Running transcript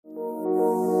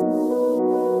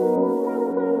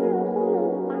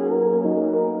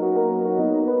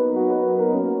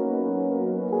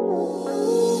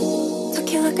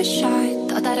a shot.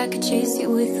 Thought that I could chase you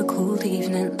with a cold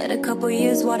evening. Let a couple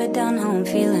years water down how I'm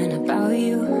feeling about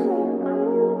you.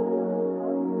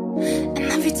 And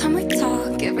every time we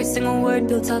talk, every single word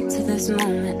builds up to this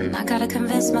moment. And I gotta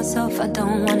convince myself I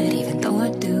don't want it, even though I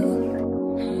do.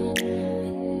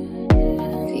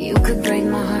 You could break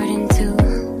my heart in two,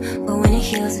 but when it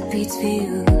heals it beats for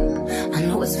you. I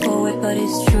know it's forward but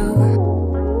it's true.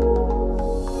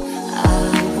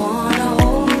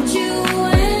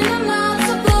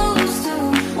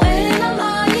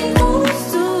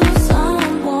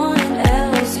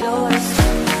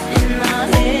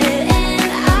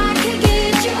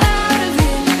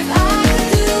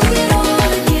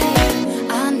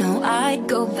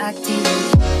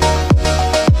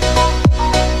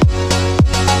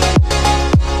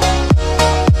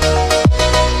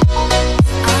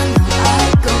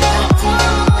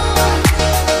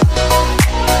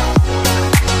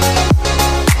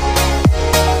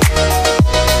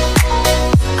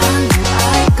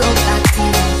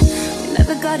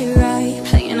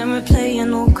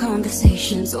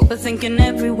 Overthinking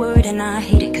every word and I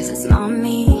hate it cause it's not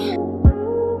me. And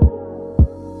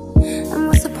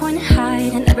what's the point in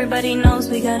hiding? Everybody knows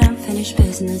we got unfinished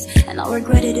business. And I'll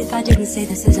regret it if I didn't say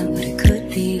this isn't what it could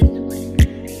be.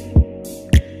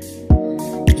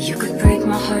 You could break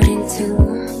my heart in two,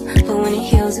 but when it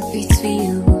heals it beats for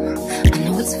you. I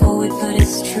know it's forward but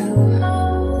it's true.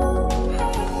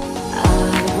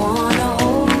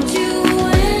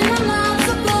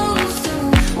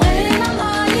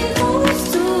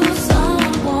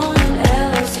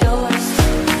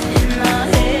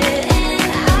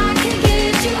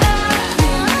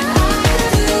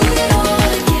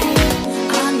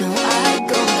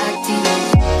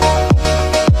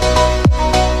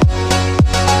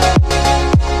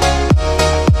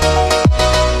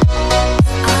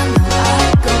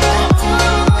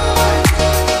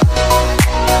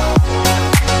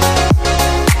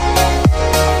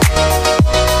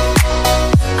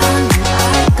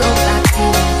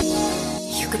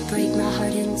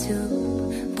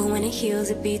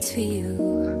 It beats for you.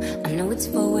 I know it's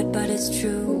forward but it's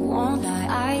true. Won't lie,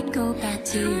 I'd go back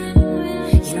to you.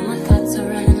 You know I